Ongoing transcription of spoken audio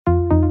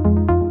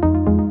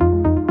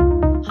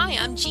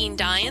Jean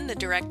Dyan, the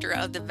director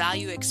of the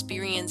Value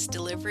Experience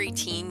Delivery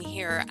team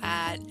here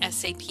at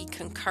SAP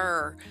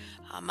Concur.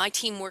 My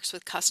team works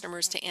with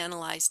customers to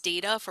analyze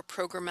data for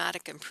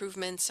programmatic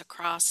improvements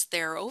across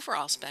their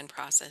overall spend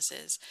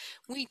processes.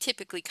 We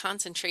typically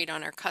concentrate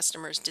on our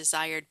customers'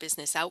 desired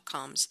business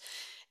outcomes.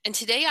 And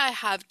today I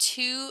have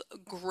two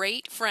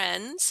great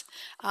friends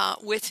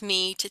with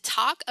me to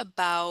talk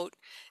about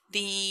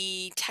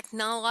the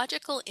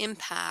technological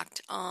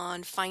impact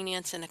on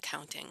finance and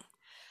accounting.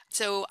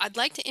 So I'd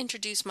like to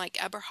introduce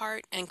Mike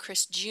Eberhardt and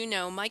Chris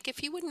Juneau. Mike,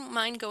 if you wouldn't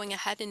mind going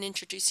ahead and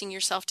introducing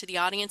yourself to the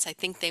audience. I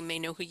think they may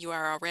know who you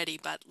are already,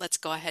 but let's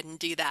go ahead and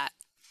do that.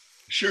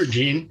 Sure,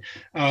 Gene.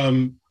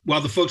 Well,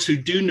 the folks who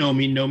do know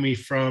me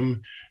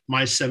from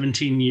my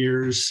 17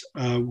 years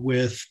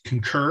with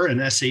Concur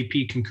and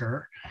SAP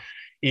Concur.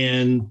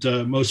 And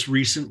most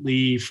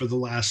recently, for the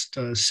last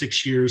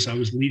 6 years, I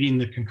was leading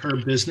the Concur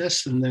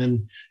business and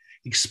then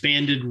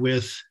expanded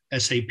with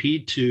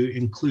SAP to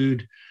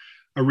include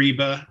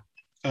Ariba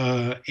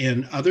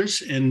and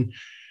others. And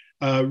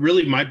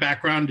really, my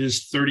background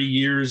is 30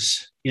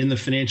 years in the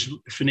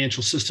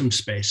financial system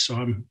space. So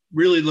I'm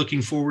really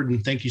looking forward,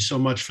 and thank you so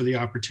much for the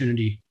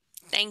opportunity.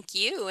 Thank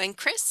you. And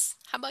Chris,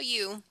 how about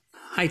you?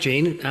 Hi,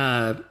 Jane.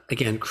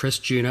 Again, Chris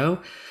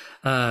Juneau.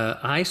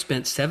 I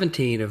spent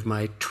 17 of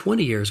my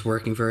 20 years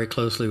working very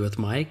closely with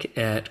Mike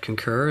at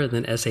Concur and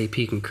then SAP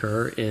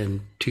Concur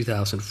in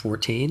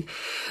 2014.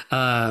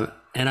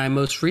 And I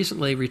most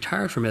recently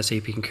retired from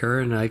SAP Concur,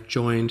 and I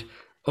joined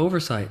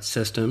Oversight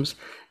Systems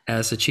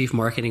as the Chief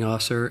Marketing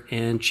Officer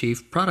and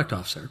Chief Product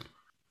Officer.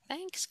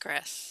 Thanks,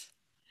 Chris.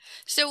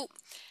 So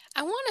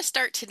I want to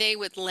start today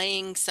with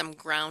laying some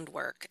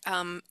groundwork.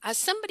 As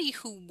somebody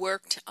who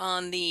worked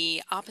on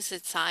the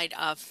opposite side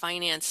of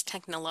finance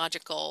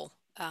technological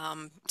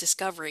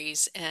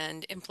discoveries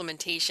and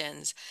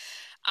implementations,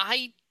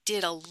 I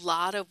did a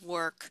lot of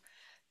work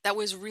that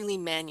was really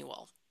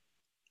manual.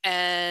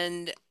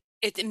 And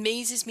it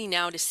amazes me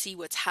now to see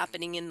what's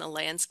happening in the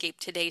landscape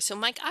today. So,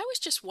 Mike, I was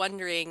just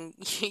wondering,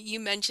 you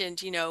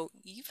mentioned,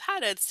 you've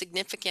had a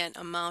significant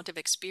amount of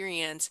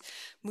experience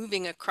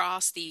moving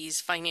across these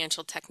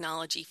financial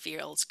technology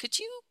fields. Could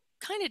you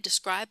kind of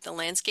describe the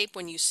landscape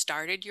when you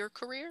started your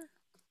career?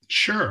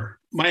 Sure.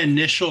 My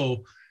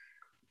initial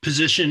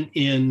position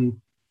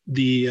in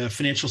the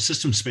financial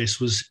system space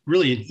was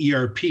really an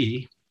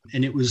ERP,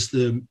 and it was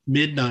the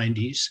mid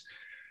 90s.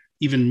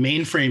 Even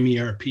mainframe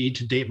ERP,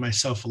 to date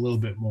myself a little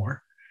bit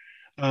more.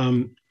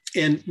 And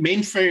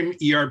mainframe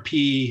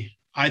ERP,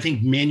 I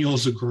think manual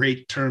is a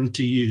great term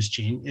to use,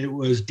 Gene. It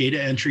was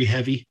data entry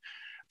heavy,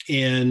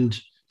 and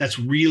that's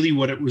really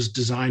what it was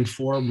designed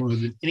for more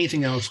than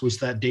anything else, was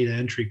that data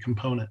entry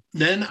component.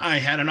 Then I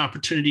had an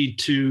opportunity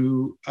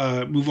to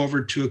move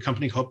over to a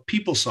company called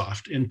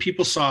PeopleSoft, and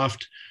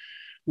PeopleSoft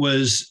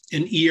was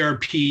an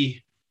ERP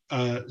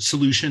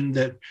solution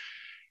that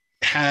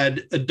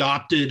had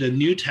adopted a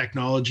new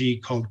technology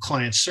called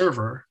client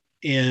server.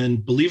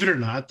 And believe it or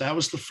not, that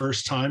was the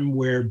first time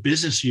where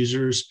business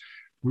users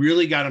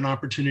really got an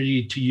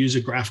opportunity to use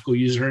a graphical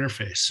user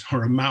interface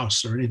or a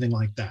mouse or anything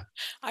like that.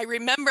 I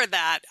remember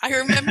that.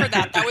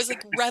 That was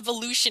like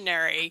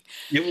revolutionary.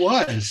 It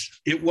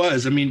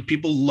was. I mean,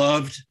 people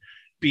loved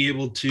being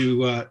able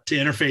to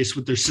interface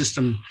with their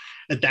system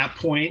at that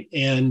point.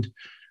 And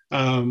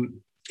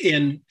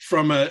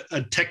from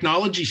a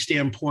technology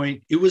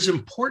standpoint, it was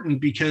important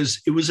because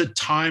it was a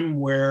time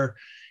where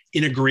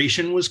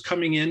integration was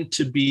coming in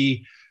to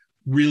be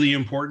really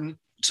important.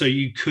 So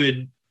you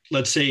could,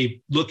 let's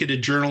say, look at a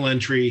journal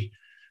entry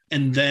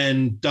and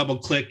then double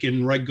click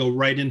and go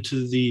right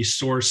into the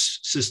source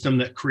system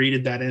that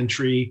created that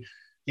entry.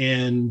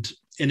 And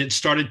it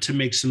started to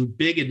make some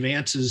big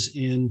advances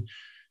in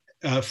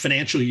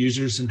financial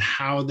users and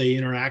how they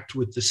interact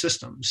with the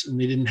systems. And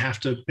they didn't have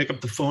to pick up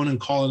the phone and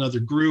call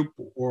another group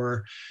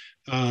or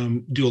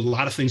do a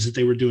lot of things that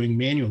they were doing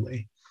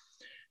manually.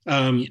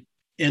 And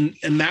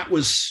that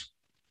was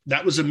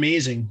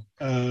amazing.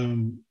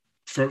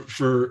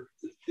 For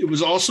it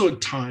was also a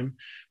time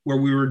where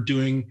we were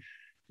doing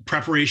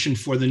preparation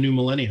for the new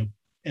millennium.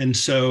 And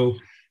so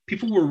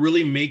people were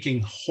really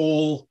making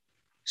whole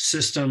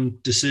system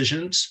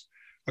decisions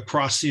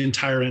across the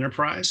entire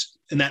enterprise.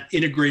 And that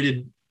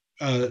integrated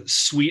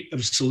suite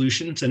of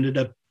solutions ended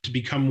up to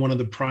become one of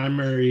the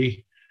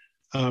primary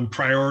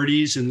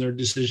priorities in their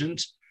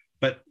decisions.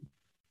 But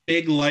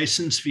big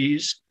license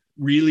fees,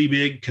 really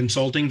big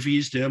consulting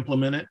fees to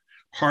implement it,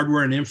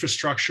 hardware and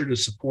infrastructure to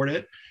support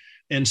it.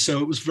 And so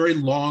it was very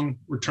long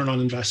return on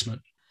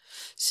investment.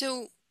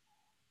 So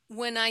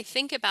when I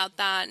think about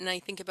that and I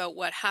think about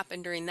what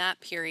happened during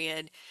that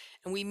period,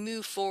 and we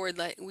move forward,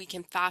 like we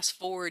can fast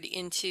forward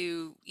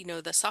into,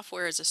 the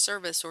software as a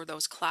service or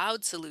those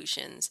cloud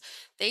solutions,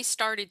 they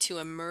started to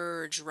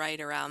emerge right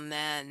around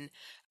then.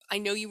 I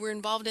know you were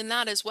involved in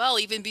that as well,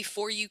 even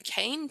before you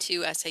came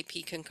to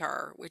SAP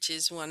Concur, which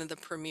is one of the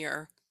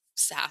premier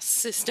SaaS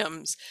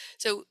systems.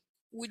 So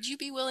would you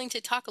be willing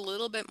to talk a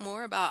little bit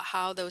more about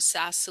how those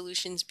SaaS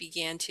solutions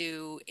began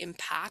to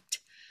impact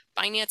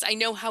finance? I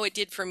know how it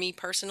did for me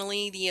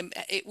personally.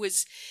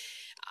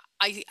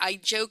 I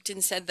joked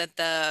and said that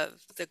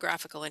the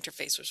graphical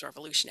interface was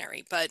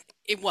revolutionary, but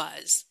it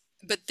was.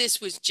 But this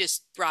was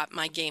just brought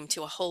my game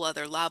to a whole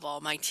other level.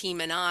 My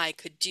team and I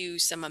could do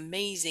some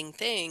amazing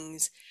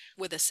things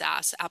with a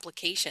SaaS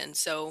application.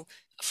 So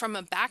from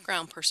a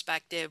background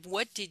perspective,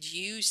 what did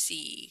you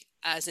see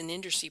as an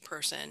industry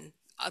person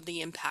of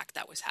the impact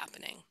that was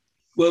happening?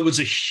 Well, it was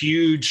a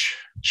huge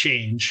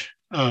change.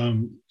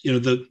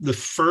 The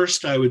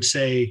first I would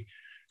say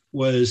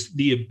was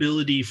the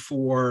ability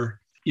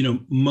for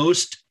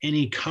most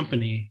any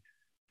company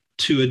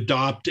to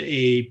adopt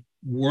a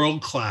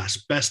world-class,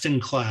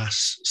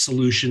 best-in-class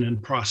solution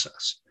and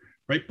process.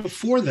 Right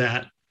before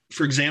that,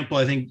 for example,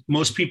 I think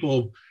most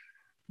people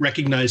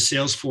recognize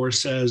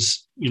Salesforce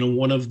as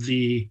one of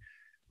the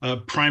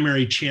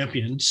primary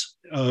champions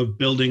of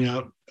building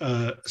out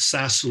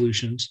SaaS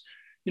solutions.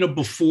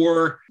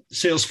 Before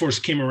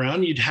Salesforce came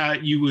around,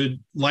 you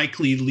would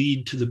likely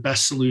lead to the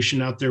best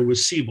solution out there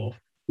was Siebel,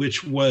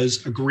 which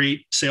was a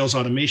great sales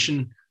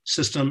automation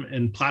system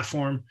and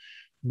platform,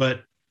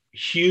 but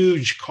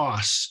huge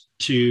costs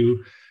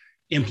to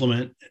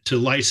implement, to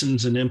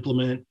license and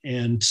implement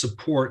and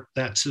support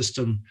that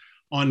system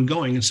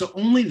ongoing. And so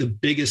only the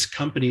biggest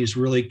companies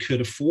really could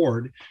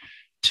afford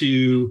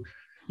to,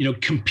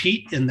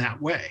 compete in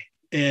that way.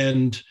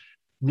 And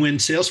when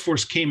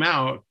Salesforce came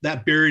out,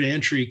 that barrier to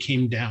entry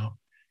came down,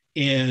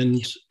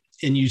 and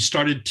you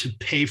started to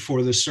pay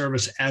for the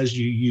service as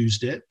you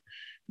used it,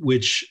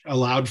 which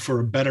allowed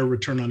for a better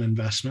return on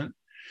investment.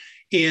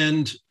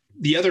 And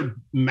the other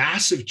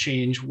massive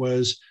change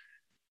was,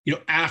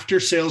 after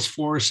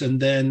Salesforce and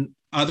then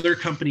other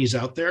companies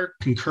out there,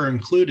 Concur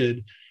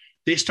included,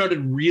 they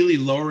started really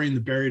lowering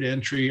the barrier to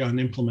entry on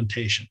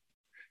implementation.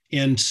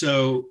 And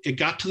so it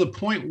got to the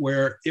point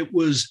where it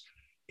was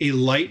a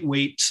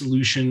lightweight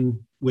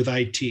solution with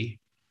IT.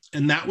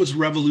 And that was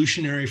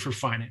revolutionary for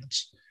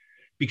finance,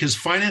 because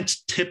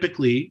finance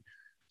typically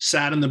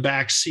sat in the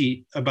back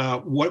seat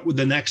about what were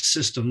the next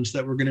systems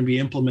that were going to be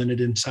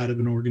implemented inside of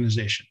an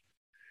organization.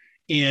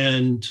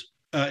 And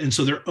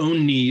so their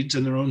own needs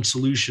and their own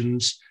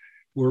solutions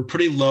were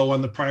pretty low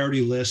on the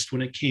priority list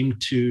when it came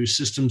to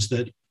systems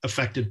that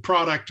affected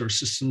product or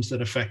systems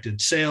that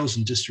affected sales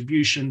and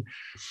distribution.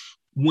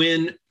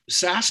 When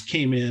SaaS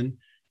came in,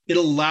 it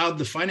allowed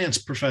the finance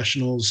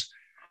professionals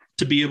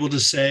to be able to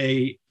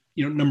say,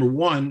 number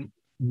one,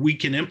 we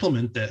can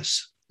implement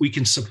this, we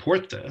can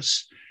support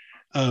this,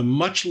 a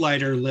much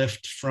lighter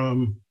lift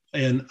from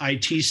an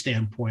IT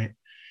standpoint.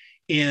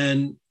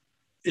 And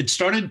it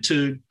started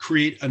to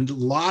create a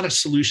lot of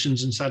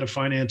solutions inside of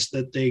finance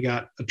that they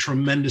got a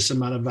tremendous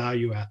amount of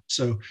value at.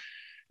 So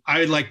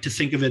I like to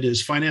think of it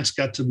as finance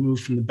got to move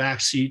from the back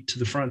seat to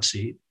the front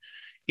seat,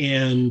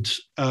 and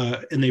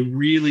they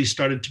really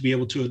started to be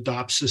able to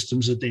adopt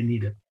systems that they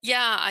needed.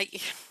 Yeah,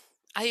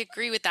 I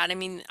agree with that. I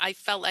mean, I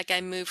felt like I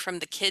moved from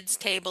the kids'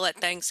 table at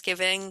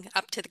Thanksgiving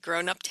up to the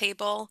grown-up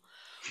table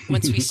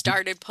once we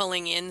started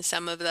pulling in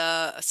some of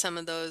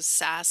those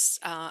SaaS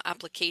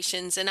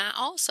applications. And I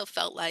also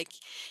felt like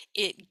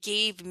it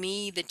gave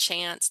me the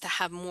chance to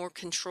have more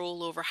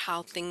control over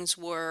how things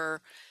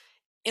were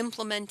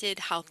implemented,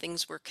 how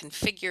things were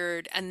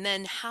configured, and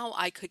then how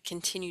I could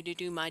continue to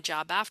do my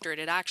job after it.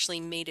 It actually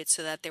made it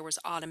so that there was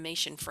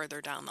automation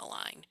further down the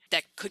line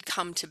that could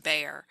come to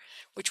bear,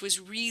 which was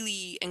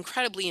really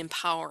incredibly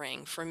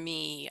empowering for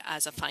me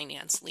as a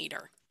finance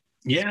leader.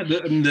 Yeah,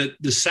 the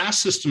SaaS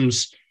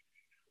systems,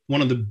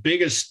 one of the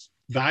biggest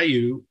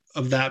value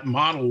of that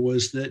model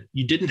was that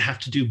you didn't have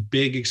to do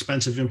big,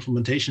 expensive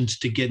implementations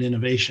to get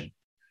innovation.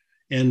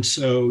 And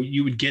so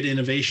you would get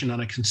innovation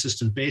on a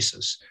consistent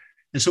basis.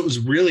 And so it was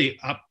really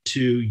up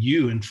to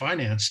you in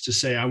finance to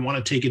say, I want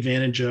to take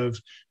advantage of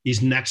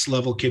these next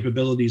level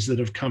capabilities that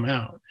have come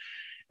out,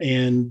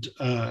 and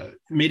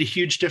made a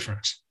huge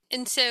difference.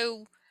 And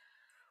so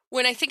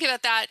when I think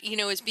about that,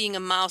 as being a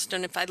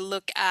milestone,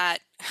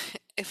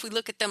 if we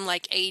look at them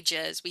like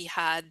ages, we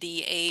had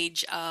the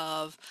age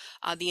of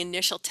the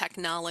initial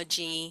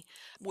technology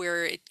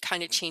where it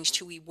kind of changed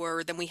who we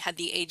were. Then we had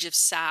the age of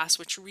SaaS,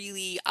 which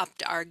really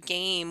upped our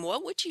game.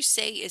 What would you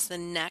say is the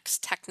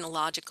next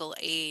technological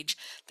age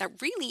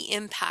that really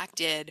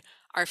impacted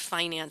our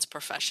finance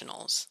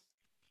professionals?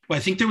 Well,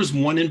 I think there was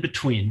one in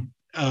between,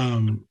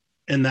 and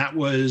that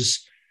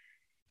was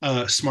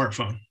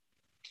smartphone.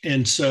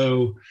 And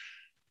so,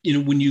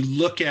 when you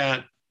look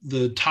at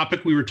the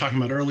topic we were talking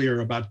about earlier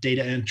about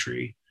data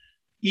entry,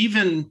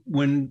 even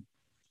when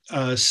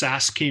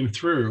SaaS came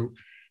through,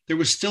 there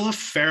was still a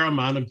fair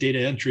amount of data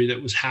entry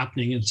that was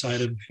happening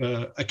inside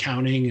of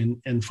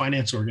accounting and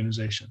finance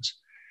organizations.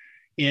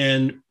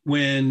 And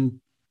when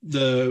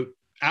the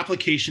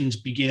applications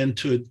began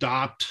to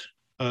adopt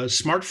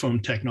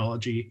smartphone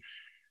technology,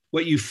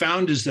 what you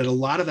found is that a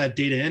lot of that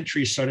data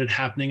entry started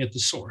happening at the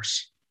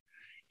source.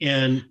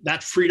 And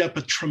that freed up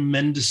a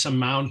tremendous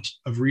amount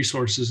of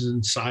resources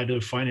inside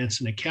of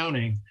finance and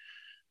accounting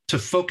to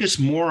focus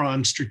more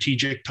on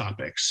strategic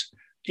topics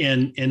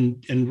and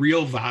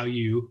real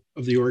value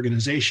of the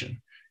organization.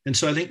 And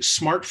so I think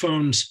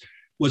smartphones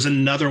was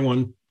another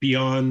one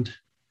beyond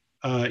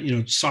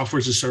software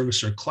as a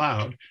service or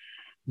cloud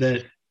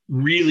that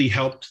really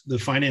helped the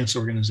finance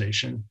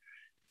organization.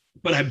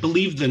 But I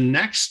believe the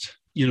next,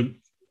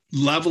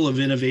 level of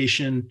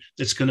innovation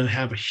that's going to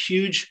have a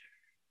huge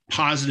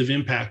positive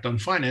impact on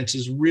finance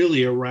is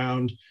really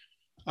around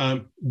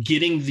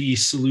getting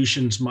these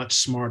solutions much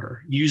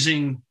smarter,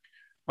 using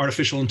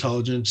artificial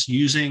intelligence,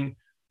 using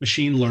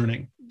machine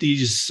learning.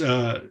 These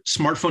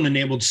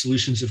smartphone-enabled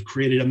solutions have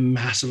created a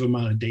massive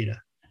amount of data.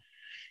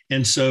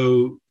 And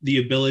so the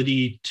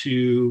ability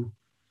to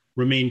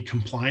remain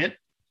compliant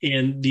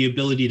and the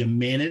ability to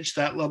manage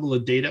that level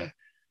of data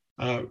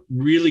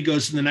really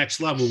goes to the next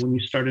level when you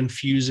start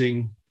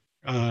infusing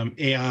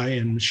AI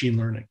and machine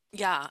learning.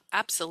 Yeah,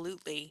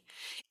 absolutely.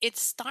 It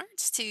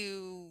starts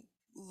to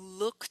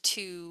look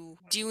to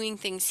doing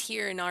things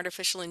here in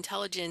artificial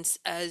intelligence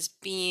as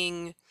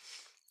being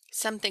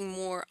something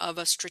more of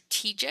a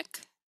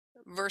strategic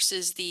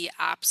versus the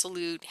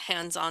absolute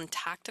hands-on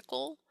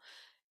tactical.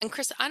 And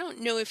Chris, I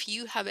don't know if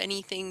you have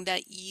anything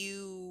that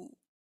you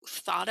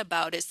thought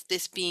about as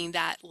this being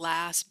that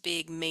last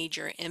big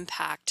major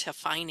impact to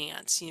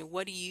finance.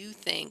 What do you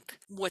think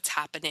what's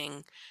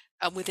happening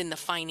within the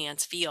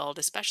finance field,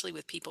 especially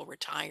with people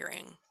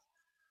retiring?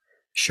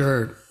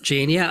 Sure,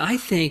 Gene. Yeah, I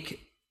think,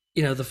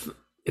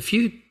 if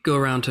you go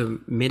around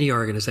to many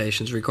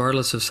organizations,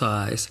 regardless of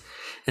size,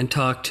 and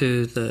talk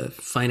to the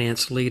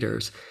finance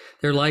leaders,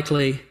 they're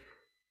likely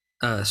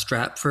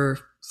strapped for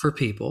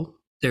people.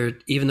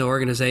 Even though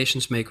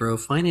organizations may grow,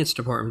 finance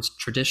departments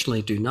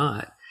traditionally do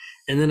not.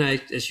 And then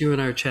as you and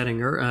I were chatting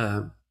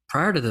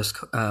prior to this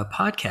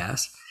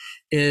podcast,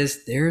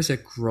 there's a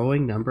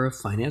growing number of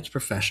finance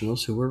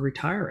professionals who are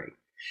retiring.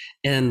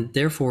 And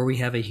therefore, we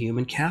have a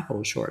human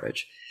capital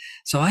shortage.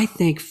 So I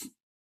think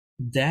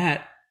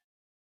that,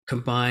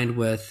 combined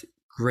with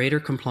greater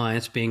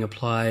compliance being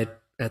applied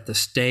at the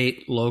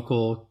state,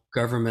 local,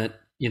 government,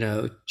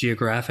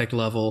 geographic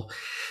level.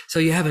 So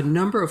you have a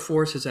number of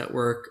forces at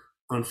work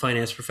on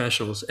finance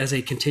professionals as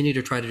they continue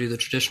to try to do the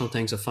traditional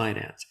things of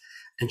finance,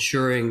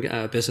 ensuring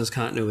business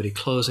continuity,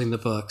 closing the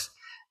books,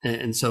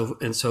 and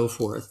so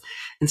forth.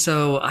 And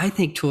so I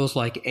think tools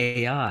like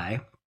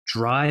AI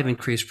drive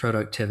increased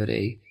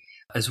productivity,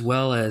 as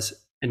well as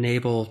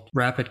enable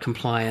rapid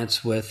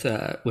compliance with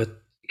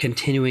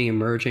continuing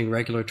emerging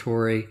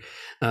regulatory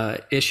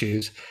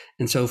issues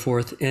and so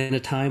forth in a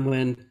time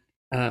when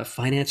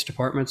finance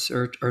departments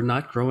are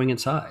not growing in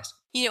size.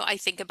 I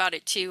think about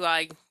it too.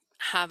 I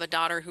have a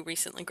daughter who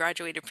recently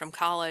graduated from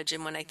college,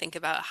 and when I think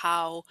about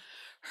how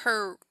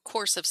her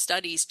course of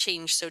studies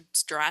changed so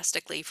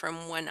drastically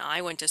from when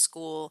I went to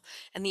school,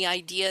 and the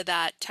idea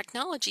that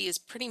technology is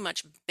pretty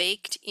much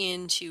baked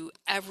into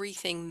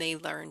everything they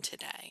learn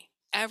today.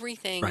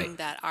 Everything Right.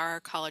 that our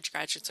college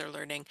graduates are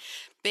learning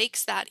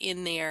bakes that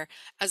in there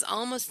as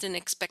almost an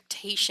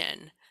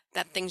expectation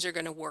that things are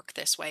going to work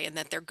this way and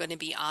that they're going to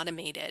be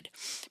automated.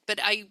 But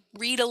I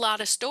read a lot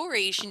of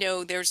stories,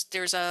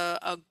 there's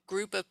a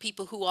group of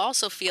people who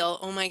also feel,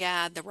 oh my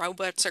God, the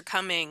robots are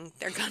coming.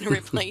 They're going to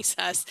replace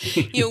us.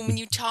 When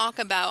you talk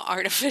about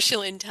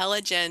artificial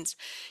intelligence,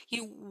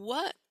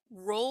 what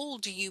role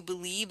do you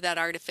believe that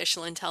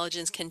artificial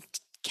intelligence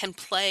can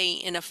play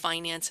in a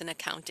finance and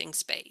accounting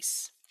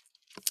space?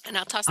 And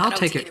I'll toss that out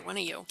to either one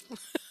of you.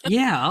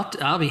 Yeah,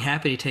 I'll be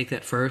happy to take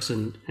that first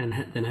and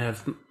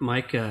have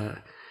Mike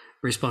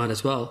respond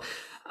as well.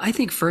 I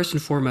think first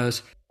and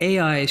foremost,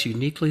 AI is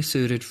uniquely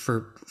suited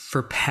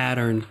for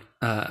pattern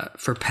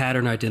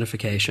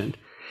identification.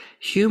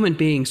 Human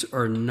beings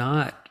are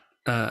not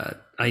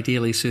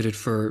ideally suited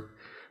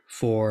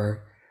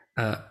for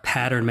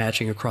pattern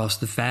matching across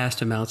the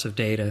vast amounts of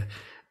data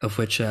of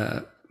which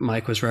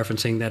Mike was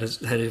referencing that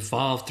had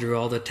evolved through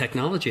all the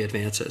technology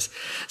advances.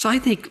 So I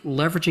think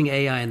leveraging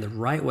AI in the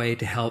right way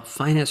to help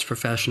finance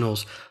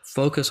professionals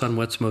focus on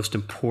what's most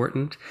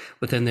important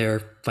within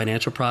their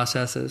financial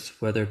processes,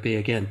 whether it be,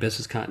 again,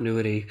 business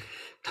continuity,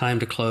 time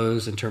to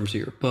close in terms of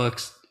your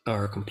books,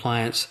 or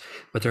compliance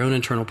with their own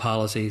internal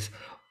policies,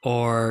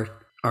 or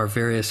our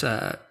various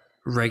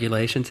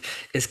regulations,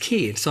 is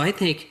key. So I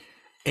think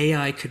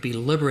AI could be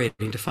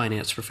liberating to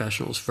finance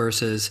professionals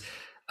versus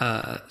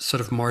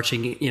sort of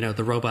marching,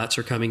 the robots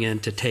are coming in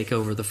to take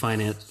over the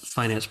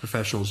finance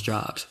professionals'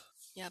 jobs.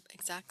 Yep,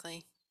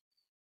 exactly.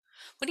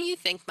 What do you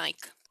think,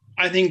 Mike?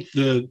 I think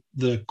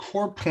the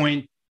core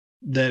point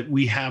that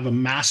we have a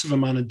massive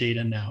amount of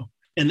data now,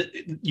 and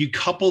you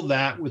couple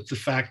that with the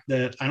fact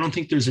that I don't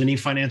think there's any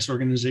finance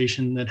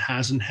organization that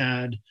hasn't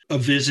had a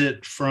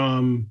visit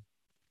from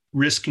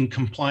risk and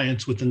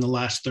compliance within the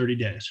last 30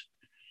 days.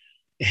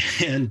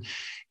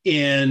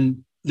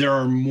 And there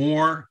are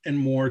more and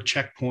more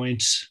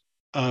checkpoints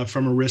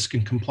from a risk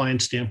and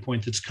compliance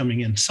standpoint that's coming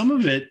in. Some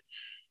of it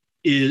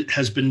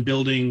has been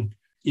building,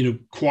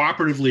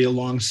 cooperatively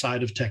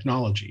alongside of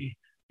technology,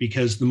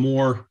 because the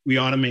more we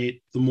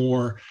automate, the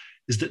more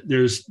is that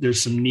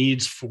there's some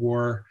needs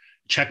for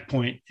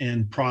checkpoint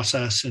and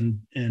process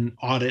and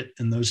audit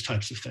and those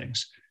types of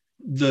things.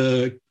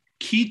 The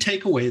key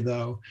takeaway,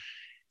 though,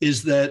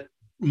 is that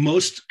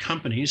most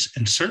companies,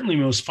 and certainly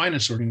most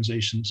finance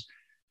organizations,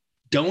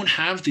 don't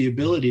have the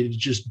ability to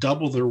just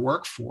double their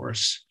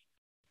workforce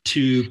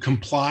to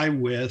comply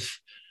with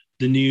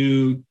the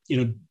new,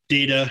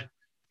 data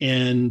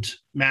and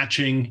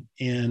matching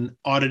and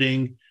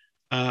auditing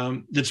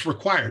that's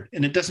required.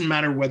 And it doesn't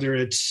matter whether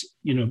it's,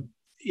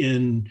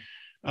 in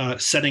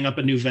setting up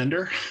a new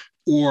vendor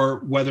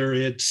or whether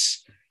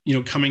it's,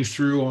 coming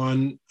through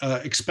on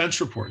expense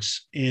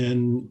reports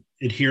and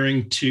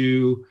adhering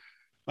to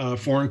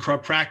Foreign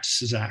Corrupt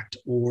Practices Act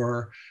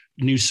or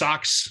new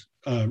SOX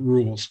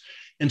rules.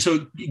 And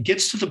so it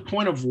gets to the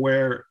point of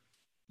where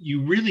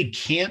you really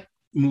can't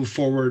move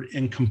forward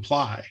and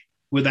comply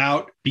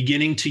without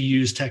beginning to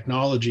use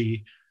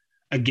technology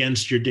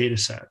against your data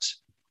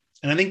sets.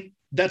 And I think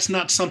that's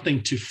not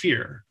something to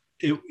fear.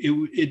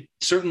 It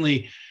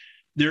certainly,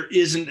 there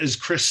isn't, as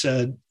Chris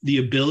said, the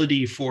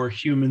ability for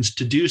humans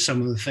to do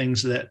some of the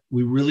things that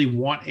we really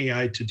want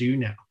AI to do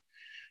now.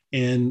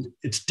 And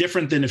it's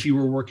different than if you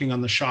were working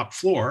on the shop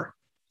floor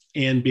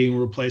and being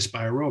replaced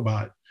by a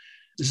robot.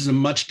 This is a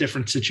much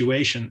different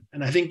situation.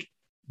 And I think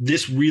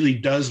this really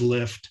does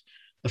lift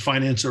the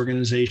finance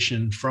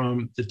organization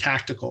from the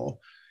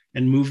tactical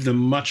and move them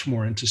much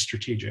more into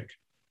strategic.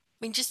 I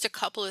mean, just a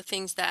couple of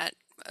things that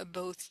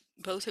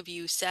both of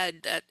you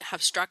said that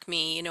have struck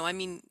me.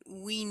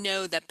 We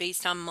know that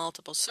based on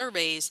multiple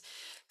surveys,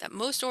 that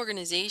most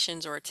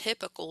organizations, or a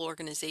typical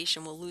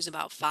organization, will lose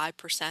about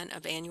 5%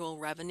 of annual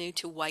revenue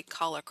to white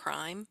collar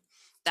crime,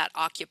 that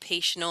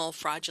occupational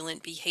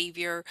fraudulent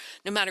behavior,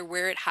 no matter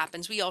where it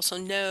happens. We also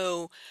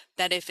know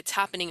that if it's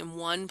happening in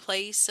one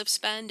place of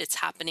spend, it's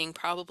happening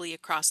probably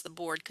across the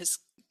board, because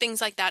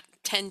things like that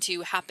tend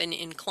to happen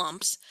in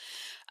clumps.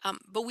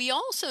 But we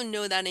also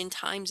know that in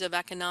times of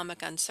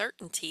economic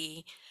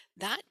uncertainty,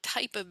 that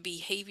type of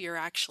behavior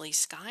actually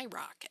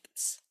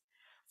skyrockets.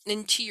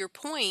 And to your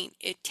point,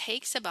 it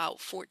takes about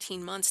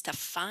 14 months to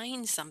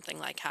find something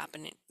like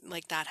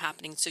that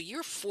happening. So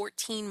you're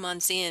 14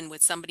 months in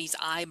with somebody's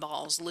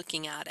eyeballs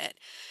looking at it.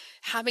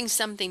 Having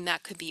something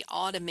that could be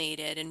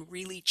automated and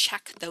really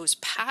check those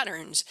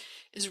patterns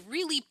is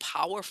really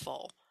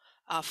powerful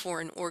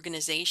for an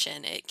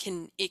organization. It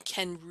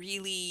can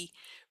really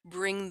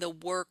bring the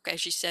work,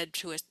 as you said,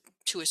 to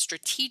a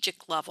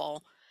strategic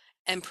level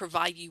and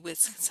provide you with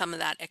some of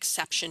that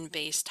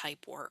exception-based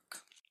type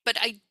work. But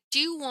I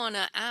do want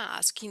to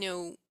ask,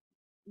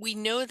 we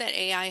know that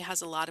AI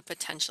has a lot of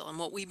potential, and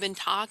what we've been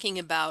talking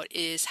about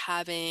is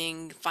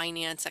having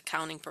finance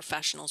accounting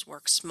professionals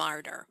work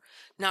smarter,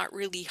 not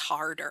really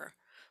harder,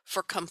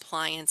 for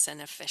compliance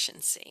and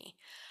efficiency.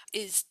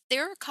 Is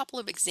there a couple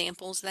of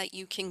examples that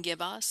you can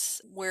give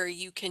us where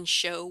you can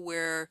show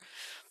where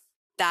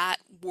that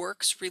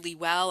works really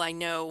well? I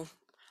know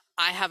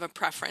I have a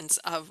preference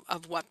of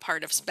what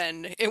part of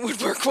spend it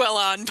would work well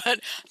on, but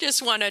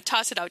just want to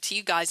toss it out to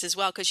you guys as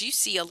well, because you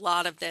see a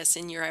lot of this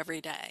in your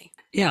everyday.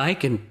 Yeah, I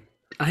can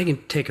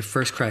take a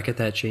first crack at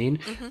that, Jean.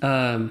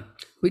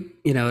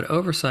 Mm-hmm. At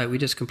Oversight, we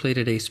just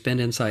completed a Spend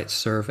Insights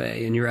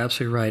survey, and you're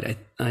absolutely right.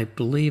 I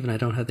believe, and I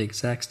don't have the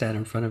exact stat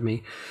in front of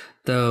me,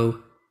 though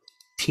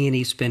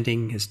T&E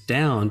spending is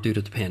down due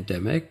to the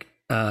pandemic.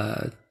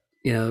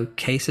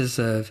 Cases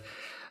of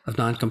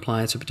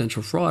non-compliance or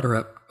potential fraud are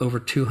up over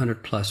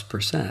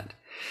 200+%.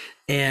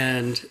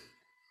 And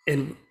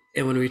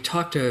when we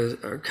talk to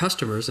our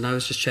customers, and I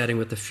was just chatting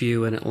with a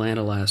few in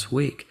Atlanta last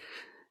week,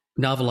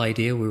 novel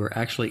idea, we were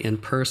actually in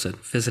person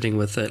visiting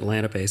with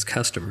Atlanta-based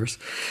customers.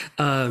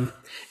 And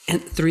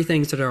three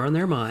things that are on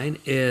their mind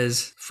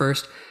is,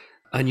 first,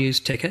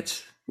 unused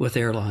tickets with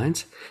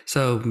airlines.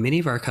 So many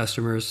of our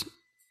customers,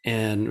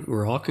 and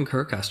we're all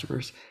Concur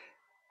customers,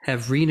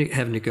 have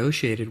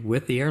negotiated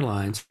with the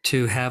airlines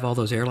to have all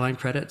those airline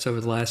credits over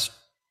the last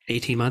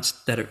 18 months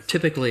that are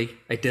typically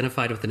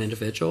identified with an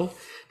individual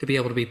to be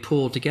able to be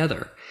pooled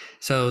together.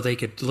 So they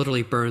could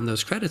literally burn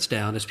those credits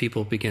down as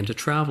people begin to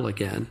travel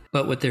again.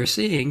 But what they're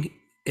seeing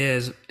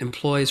is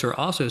employees are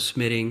also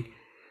submitting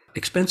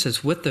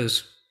expenses with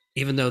those,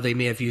 even though they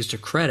may have used a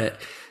credit.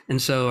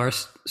 And so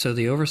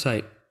the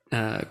Oversight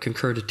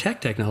Concur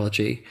Detect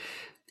technology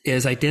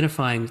is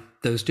identifying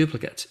those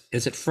duplicates.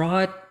 Is it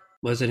fraud?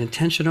 Was it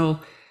intentional?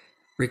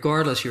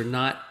 Regardless, you're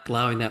not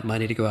allowing that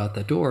money to go out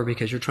the door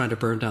because you're trying to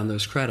burn down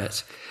those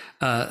credits.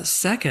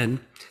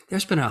 Second,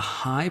 there's been a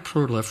high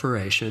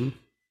proliferation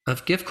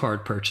of gift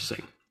card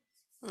purchasing,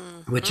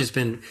 which has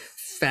been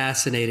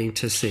fascinating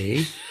to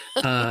see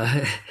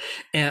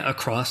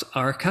across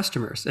our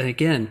customers. And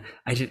again,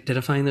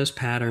 identifying those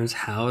patterns,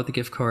 what are the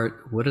gift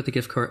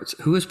cards,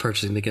 who is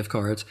purchasing the gift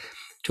cards,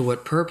 to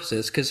what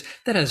purposes, because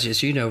that has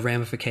just,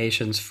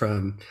 ramifications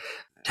from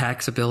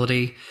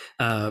taxability,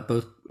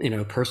 both,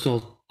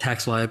 personal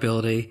tax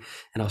liability.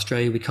 In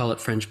Australia, we call it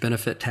fringe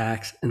benefit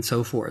tax, and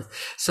so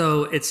forth.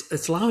 So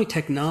it's allowing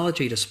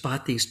technology to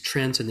spot these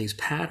trends and these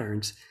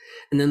patterns.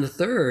 And then the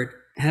third,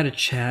 I had a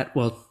chat,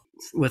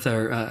 with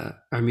our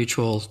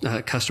mutual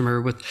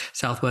customer with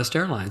Southwest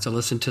Airlines. I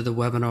listened to the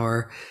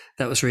webinar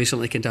that was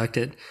recently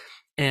conducted,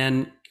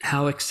 and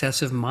how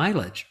excessive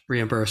mileage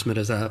reimbursement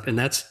is up. And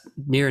that's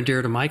near and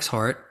dear to Mike's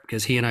heart,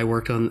 because he and I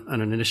worked on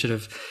an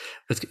initiative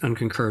on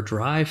Concur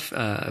Drive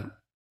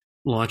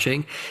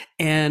launching,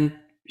 and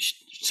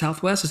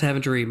Southwest is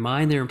having to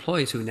remind their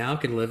employees who now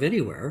can live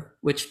anywhere,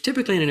 which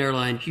typically in an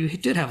airline, you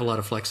did have a lot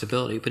of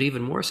flexibility, but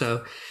even more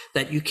so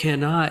that you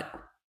cannot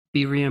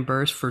be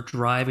reimbursed for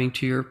driving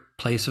to your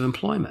place of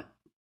employment.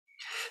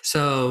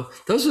 So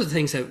those are the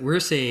things that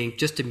we're seeing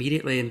just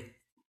immediately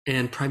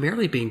and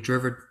primarily being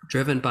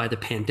driven by the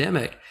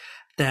pandemic,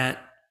 that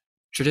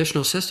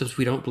traditional systems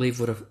we don't believe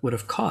would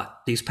have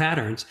caught these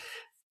patterns,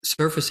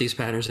 surface these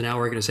patterns, and now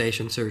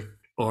organizations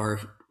are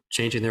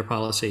changing their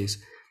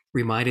policies,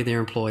 reminding their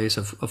employees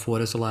of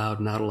what is allowed,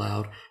 not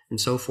allowed, and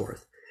so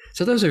forth.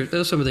 So those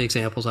are some of the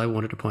examples I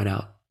wanted to point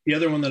out. The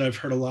other one that I've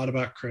heard a lot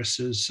about, Chris,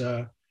 is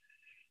the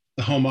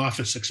home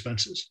office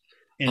expenses,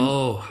 and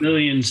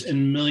millions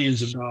and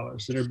millions of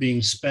dollars that are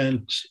being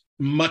spent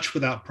much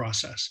without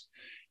process.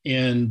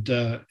 And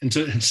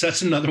so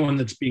that's another one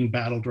that's being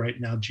battled right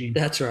now, Jean.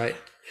 That's right.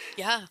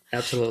 Yeah.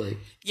 Absolutely.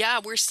 Yeah,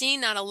 we're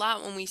seeing that a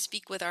lot when we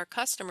speak with our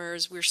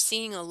customers. We're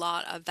seeing a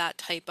lot of that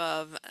type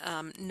of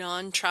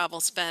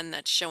non-travel spend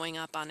that's showing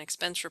up on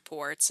expense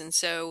reports. And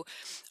so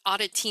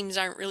audit teams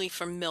aren't really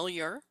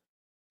familiar.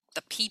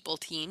 The people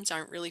teams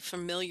aren't really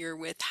familiar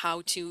with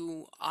how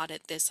to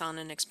audit this on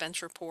an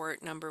expense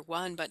report, number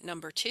one. But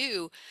number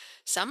two,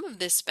 some of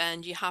this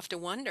spend, you have to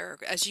wonder,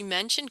 as you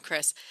mentioned,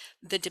 Chris,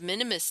 the de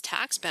minimis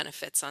tax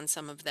benefits on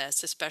some of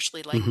this,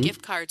 especially like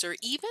gift cards or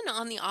even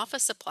on the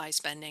office supply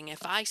spending.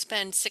 If I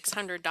spend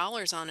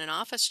 $600 on an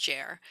office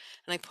chair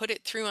and I put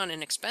it through on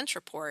an expense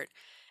report,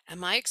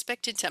 am I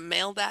expected to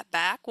mail that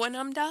back when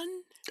I'm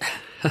done?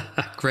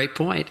 Great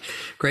point.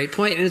 Great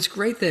point. And it's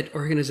great that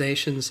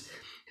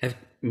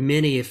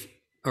many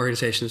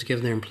organizations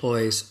give their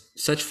employees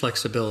such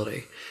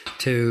flexibility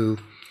to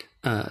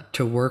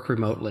work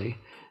remotely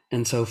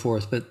and so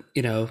forth. But,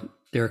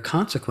 there are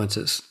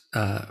consequences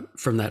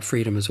from that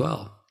freedom as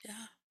well.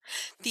 Yeah.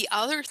 The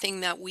other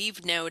thing that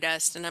we've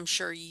noticed, and I'm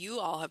sure you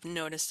all have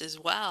noticed as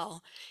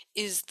well,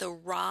 is the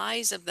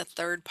rise of the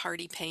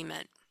third-party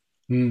payment.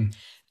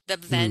 The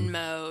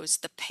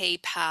Venmos, the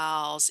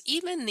PayPals,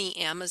 even the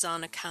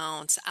Amazon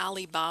accounts,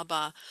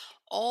 Alibaba,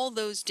 all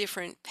those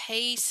different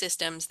pay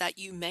systems that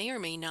you may or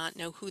may not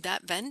know who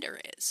that vendor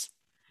is.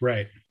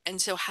 Right.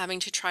 And so having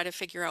to try to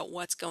figure out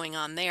what's going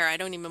on there. I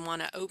don't even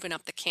want to open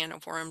up the can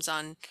of worms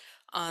on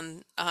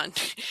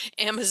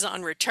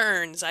Amazon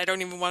returns. I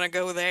don't even want to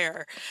go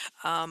there.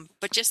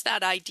 But just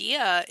that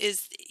idea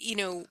is,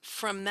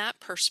 from that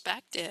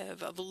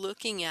perspective of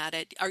looking at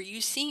it, are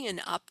you seeing an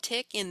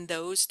uptick in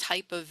those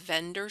type of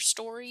vendor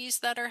stories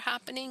that are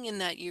happening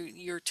and that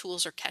your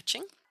tools are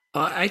catching?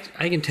 I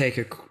can take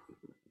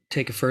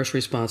a first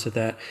response at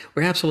that.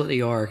 We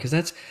absolutely are,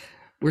 because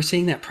we're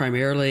seeing that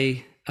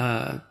primarily,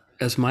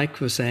 as Mike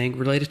was saying,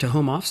 related to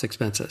home office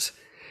expenses,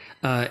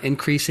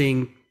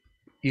 increasing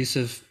use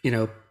of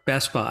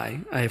Best Buy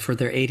for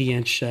their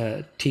 80-inch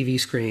TV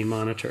screen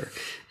monitor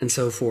and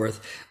so forth.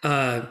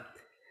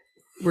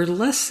 We're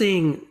less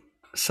seeing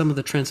some of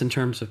the trends in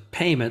terms of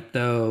payment,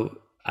 though.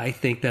 I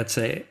think that's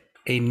a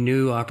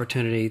new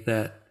opportunity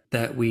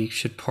that we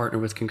should partner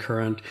with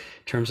Concur in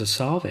terms of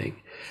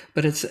solving.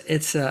 But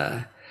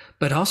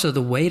but also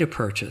the way to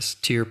purchase,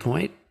 to your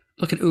point,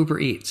 look at Uber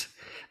Eats.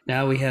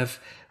 Now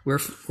we're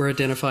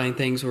identifying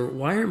things where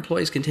why are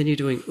employees continue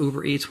doing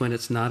Uber Eats when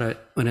it's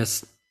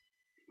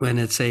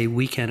a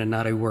weekend and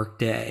not a work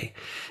day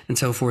and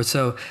so forth.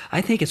 So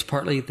I think it's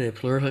partly the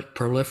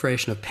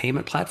proliferation of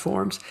payment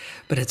platforms,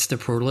 but it's the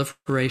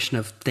proliferation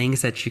of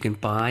things that you can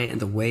buy and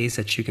the ways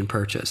that you can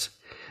purchase,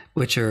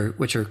 which are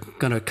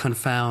going to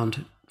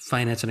confound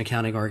finance and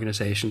accounting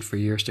organizations for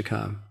years to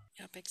come.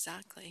 Yep,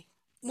 exactly.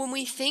 When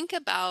we think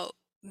about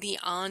the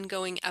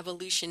ongoing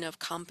evolution of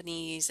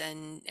companies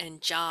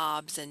and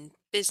jobs and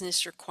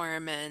business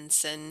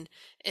requirements and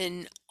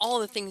all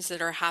the things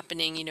that are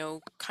happening,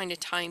 kind of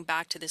tying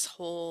back to this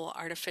whole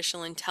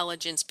artificial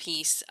intelligence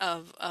piece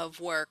of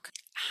work,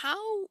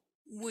 how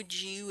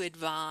would you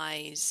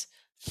advise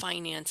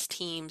finance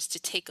teams to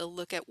take a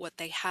look at what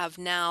they have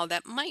now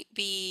that might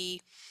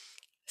be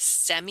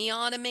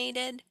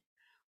semi-automated?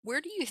 Where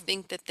do you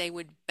think that they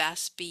would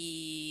best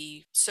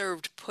be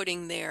served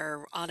putting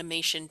their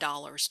automation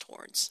dollars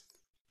towards?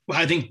 Well,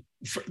 I think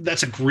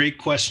that's a great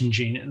question,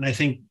 Jean. And I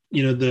think,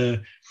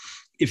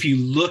 if you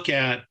look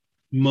at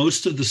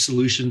most of the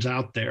solutions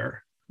out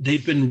there,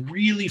 they've been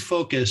really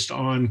focused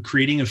on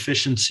creating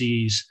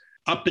efficiencies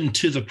up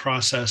into the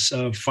process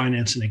of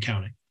finance and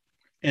accounting.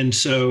 And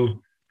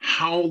so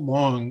how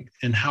long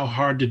and how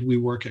hard did we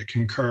work at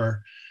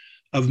Concur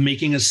of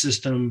making a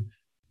system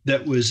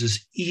that was as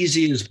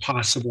easy as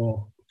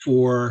possible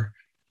for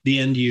the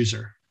end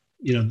user,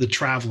 the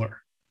traveler,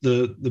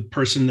 the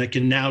person that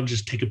can now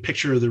just take a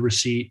picture of the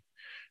receipt.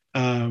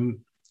 And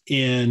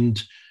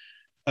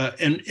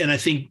I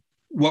think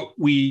what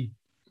we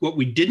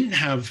didn't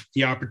have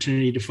the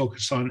opportunity to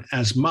focus on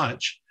as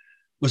much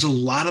was a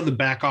lot of the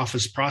back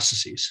office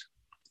processes,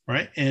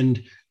 right?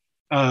 And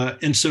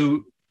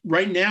so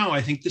right now,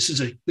 I think this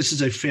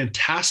is a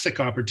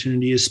fantastic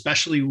opportunity,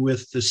 especially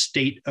with the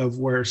state of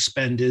where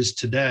spend is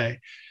today,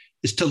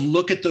 is to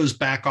look at those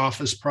back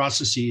office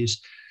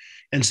processes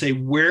and say,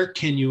 where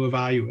can you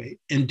evaluate?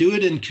 And do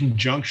it in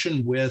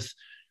conjunction with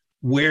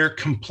where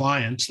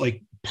compliance,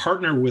 like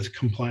partner with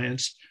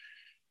compliance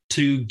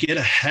to get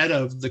ahead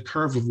of the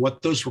curve of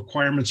what those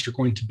requirements are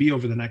going to be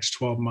over the next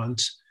 12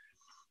 months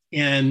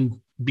and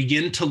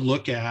begin to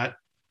look at,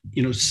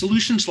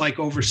 solutions like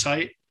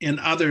Oversight and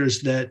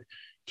others that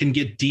can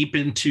get deep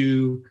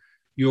into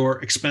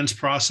your expense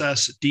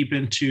process, deep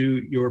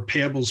into your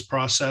payables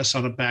process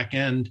on a back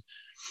end,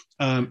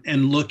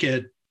 and look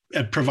at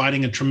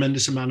providing a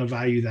tremendous amount of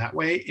value that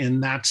way.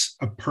 And that's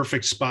a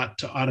perfect spot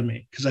to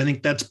automate, because I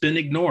think that's been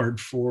ignored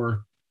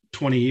for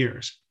 20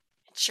 years.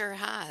 It sure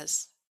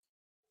has.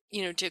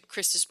 To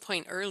Chris's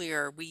point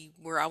earlier, we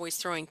were always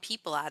throwing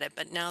people at it,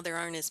 but now there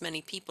aren't as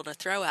many people to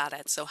throw at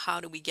it. So how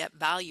do we get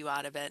value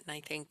out of it? And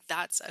I think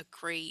that's a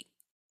great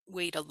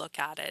way to look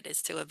at it,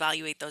 is to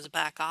evaluate those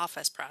back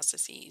office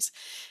processes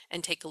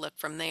and take a look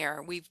from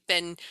there. We've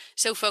been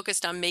so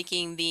focused on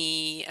making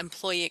the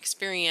employee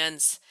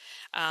experience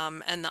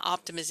and the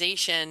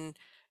optimization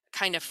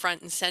kind of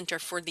front and center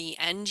for the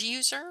end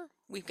user.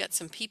 We've got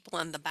some people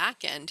on the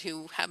back end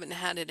who haven't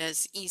had it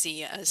as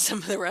easy as some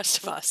of the rest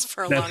of us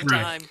for a long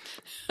time.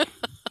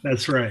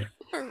 That's right.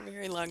 For a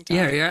very long time.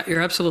 Yeah, you're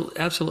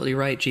absolutely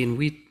right, Gene.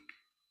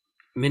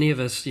 Many of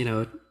us,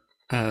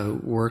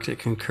 worked at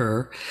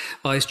Concur.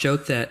 I always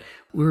joke that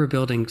we were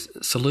building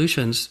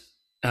solutions,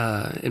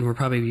 and we're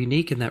probably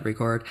unique in that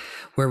regard,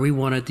 where we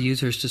wanted the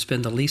users to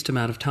spend the least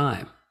amount of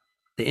time,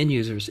 the end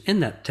users, in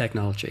that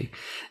technology.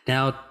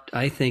 Now,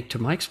 I think, to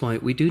Mike's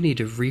point, we do need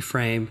to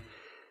reframe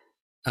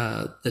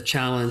the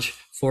challenge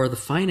for the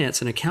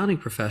finance and accounting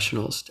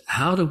professionals.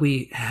 How do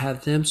we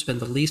have them spend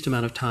the least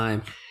amount of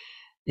time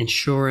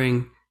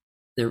ensuring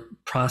their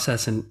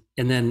process and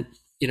then,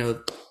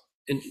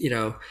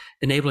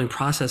 enabling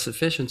process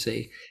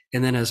efficiency?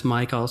 And then, as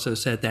Mike also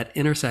said, that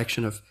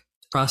intersection of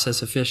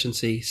process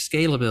efficiency,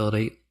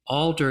 scalability,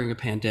 all during a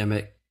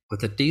pandemic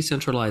with a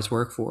decentralized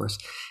workforce.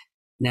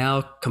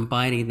 Now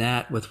combining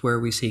that with where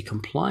we see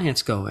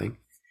compliance going,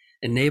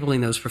 enabling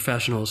those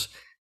professionals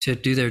to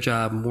do their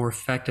job more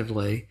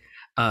effectively,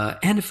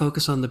 and to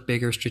focus on the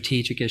bigger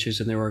strategic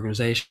issues in their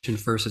organization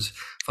versus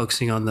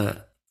focusing on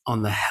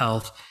the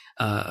health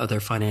of their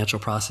financial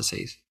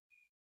processes.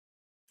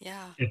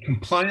 Yeah.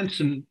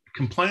 Compliance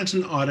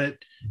and audit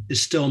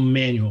is still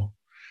manual.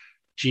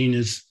 Gene,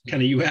 is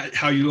kind of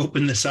how you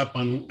open this up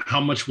on how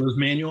much was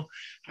manual.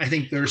 I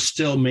think they're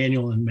still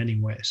manual in many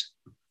ways.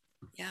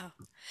 Yeah.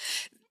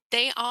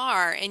 They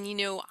are. And,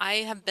 I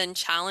have been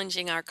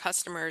challenging our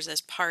customers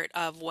as part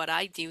of what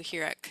I do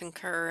here at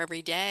Concur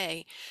every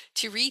day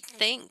to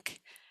rethink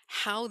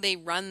how they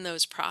run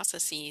those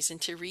processes and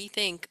to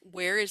rethink,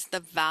 where is the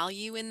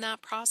value in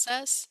that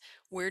process?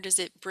 Where does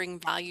it bring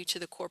value to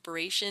the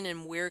corporation,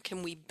 and where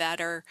can we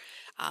better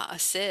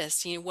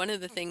assist? One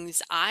of the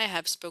things I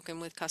have spoken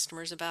with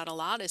customers about a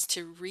lot is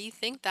to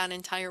rethink that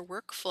entire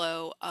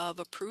workflow of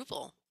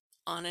approval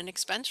on an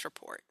expense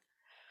report.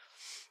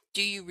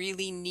 Do you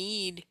really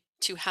need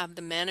to have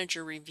the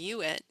manager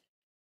review it,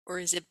 or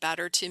is it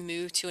better to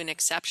move to an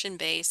exception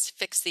base,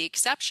 fix the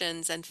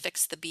exceptions, and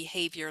fix the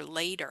behavior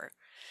later,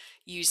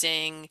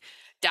 using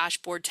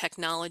dashboard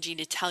technology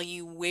to tell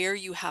you where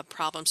you have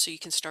problems so you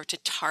can start to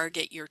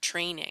target your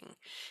training?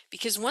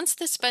 Because once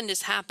the spend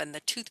has happened, the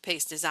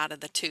toothpaste is out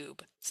of the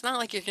tube. It's not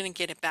like you're going to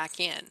get it back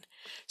in.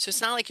 So it's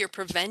not like you're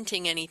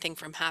preventing anything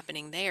from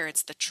happening there.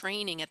 It's the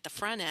training at the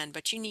front end,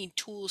 but you need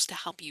tools to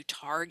help you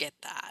target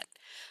that.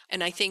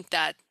 And I think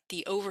that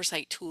the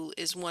Oversight tool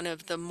is one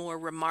of the more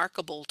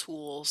remarkable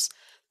tools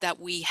that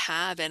we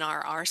have in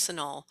our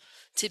arsenal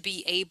to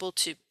be able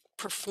to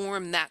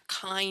perform that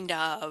kind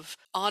of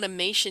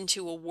automation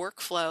to a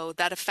workflow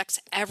that affects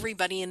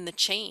everybody in the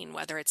chain,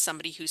 whether it's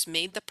somebody who's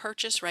made the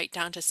purchase right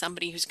down to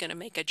somebody who's going to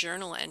make a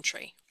journal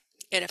entry.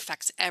 It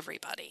affects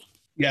everybody.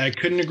 Yeah, I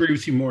couldn't agree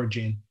with you more,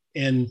 Gene.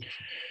 And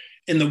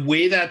the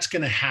way that's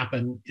going to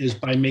happen is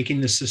by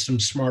making the system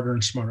smarter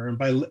and smarter, and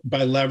by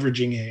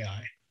leveraging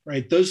AI,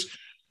 right? Those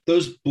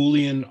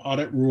Boolean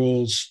audit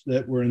rules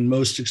that were in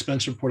most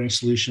expense reporting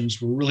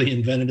solutions were really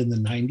invented in the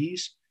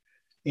 90s.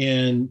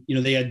 And,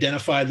 they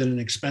identified that an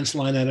expense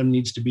line item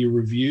needs to be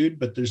reviewed,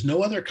 but there's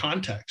no other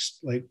context.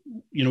 Like,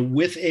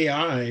 with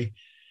AI,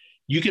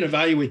 you can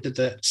evaluate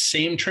that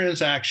same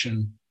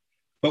transaction,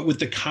 but with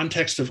the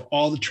context of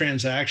all the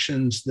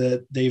transactions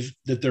that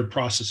they're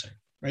processing,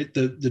 right?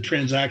 The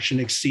transaction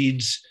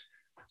exceeds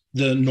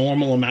the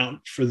normal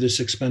amount for this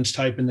expense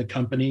type in the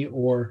company,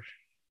 or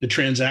the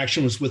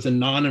transaction was with a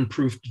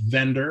non-approved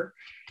vendor,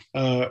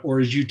 or,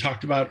 as you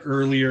talked about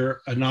earlier,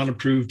 a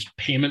non-approved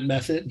payment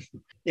method.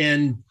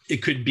 And it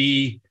could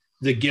be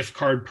the gift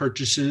card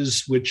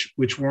purchases,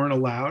 which weren't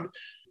allowed.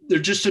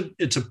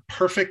 It's a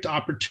perfect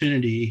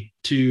opportunity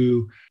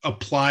to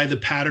apply the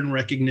pattern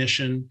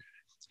recognition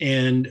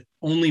and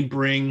only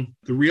bring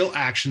the real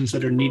actions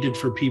that are needed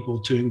for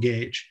people to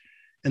engage.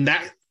 And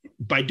that,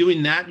 by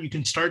doing that, you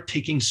can start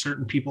taking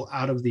certain people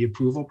out of the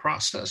approval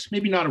process,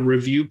 maybe not a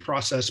review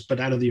process,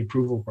 but out of the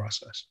approval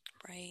process.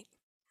 Right.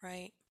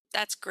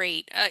 That's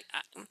great.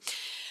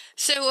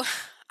 So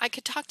I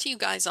could talk to you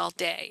guys all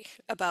day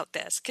about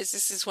this because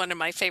this is one of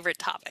my favorite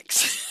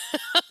topics.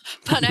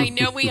 But I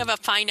know we have a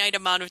finite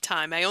amount of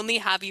time. I only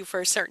have you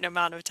for a certain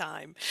amount of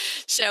time.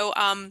 So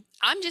I'm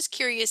just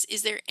curious,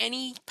 is there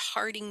any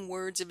parting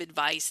words of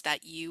advice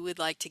that you would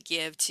like to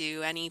give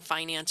to any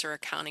finance or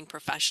accounting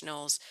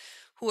professionals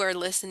who are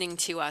listening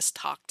to us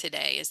talk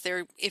today? Is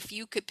there, if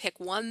you could pick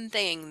one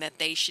thing that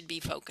they should be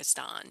focused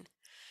on,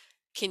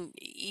 can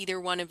either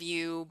one of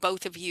you,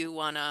 both of you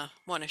wanna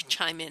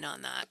chime in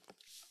on that?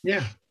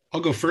 Yeah,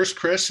 I'll go first,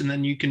 Chris, and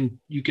then you can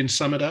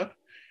sum it up.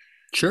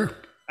 Sure.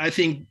 I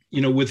think,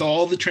 with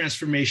all the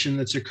transformation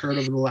that's occurred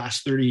over the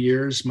last 30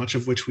 years, much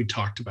of which we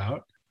talked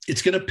about,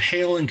 it's going to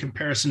pale in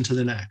comparison to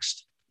the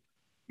next.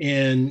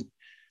 And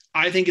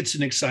I think it's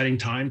an exciting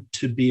time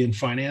to be in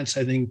finance.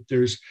 I think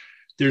there's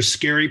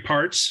scary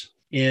parts,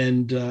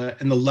 and the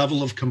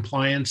level of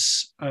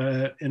compliance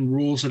and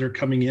rules that are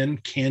coming in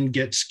can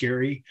get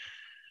scary.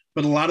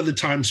 But a lot of the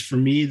times for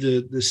me,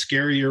 the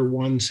scarier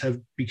ones have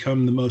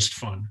become the most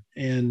fun.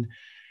 And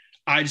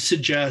I'd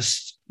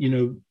suggest,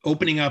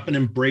 opening up and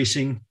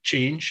embracing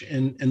change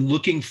and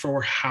looking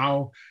for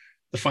how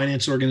the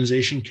finance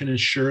organization can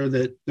ensure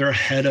that they're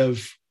ahead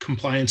of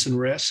compliance and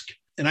risk.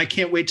 And I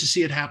can't wait to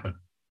see it happen.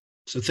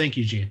 So thank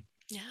you, Jean.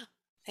 Yeah,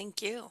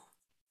 thank you.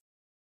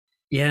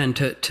 Yeah, and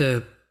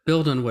to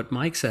build on what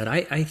Mike said,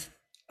 I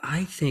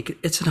think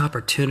it's an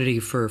opportunity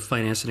for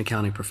finance and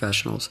accounting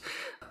professionals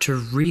to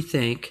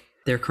rethink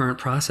their current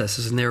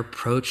processes and their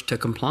approach to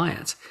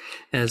compliance.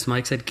 As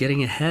Mike said,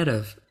 getting ahead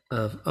of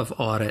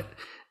audit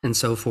and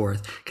so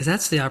forth, because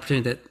that's the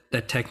opportunity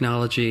that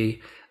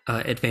technology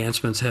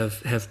advancements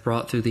have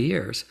brought through the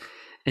years.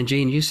 And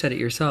Jean, you said it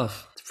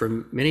yourself. For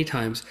many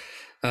times,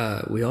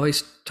 we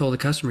always told the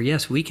customer,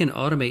 yes, we can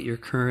automate your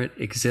current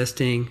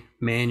existing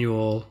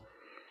manual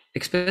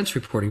expense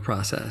reporting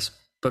process,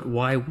 but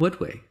why would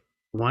we?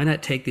 Why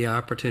not take the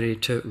opportunity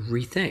to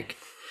rethink,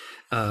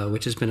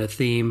 which has been a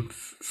theme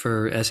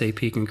for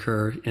SAP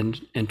Concur in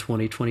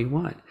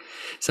 2021.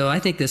 So I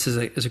think this is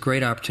a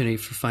great opportunity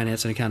for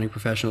finance and accounting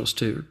professionals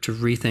to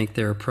rethink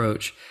their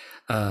approach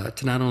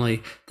to not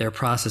only their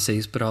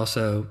processes, but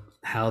also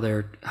how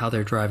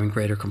they're driving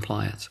greater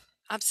compliance.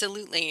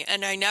 Absolutely.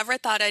 And I never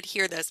thought I'd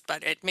hear this,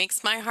 but it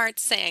makes my heart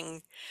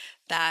sing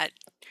that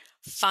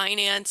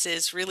finance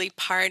is really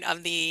part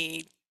of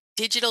the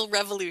digital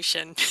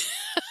revolution.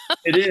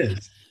 It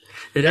is.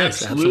 It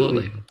is,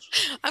 absolutely.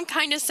 I'm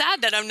kind of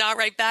sad that I'm not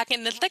right back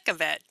in the thick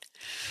of it.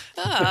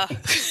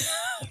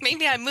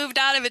 Maybe I moved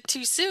out of it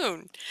too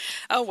soon.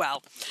 Oh,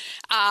 well,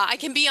 I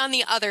can be on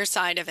the other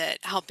side of it,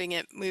 helping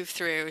it move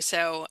through.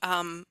 So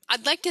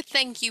I'd like to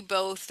thank you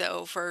both,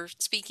 though, for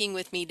speaking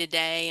with me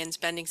today and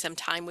spending some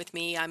time with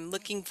me. I'm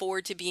looking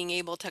forward to being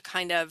able to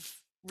kind of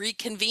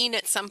reconvene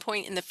at some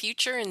point in the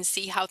future and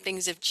see how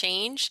things have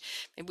changed.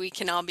 Maybe we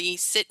can all be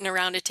sitting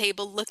around a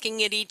table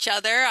looking at each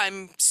other.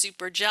 I'm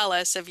super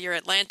jealous of your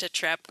Atlanta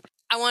trip.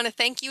 I want to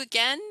thank you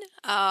again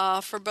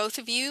for both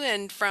of you,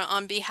 and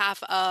on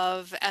behalf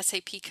of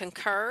SAP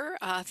Concur,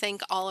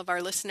 thank all of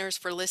our listeners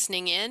for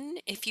listening in.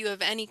 If you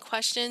have any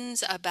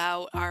questions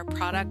about our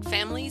product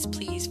families,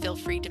 please feel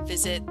free to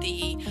visit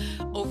the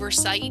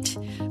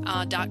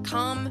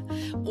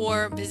oversight.com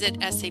or visit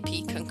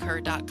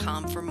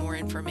sapconcur.com for more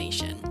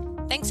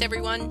information. Thanks,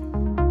 everyone.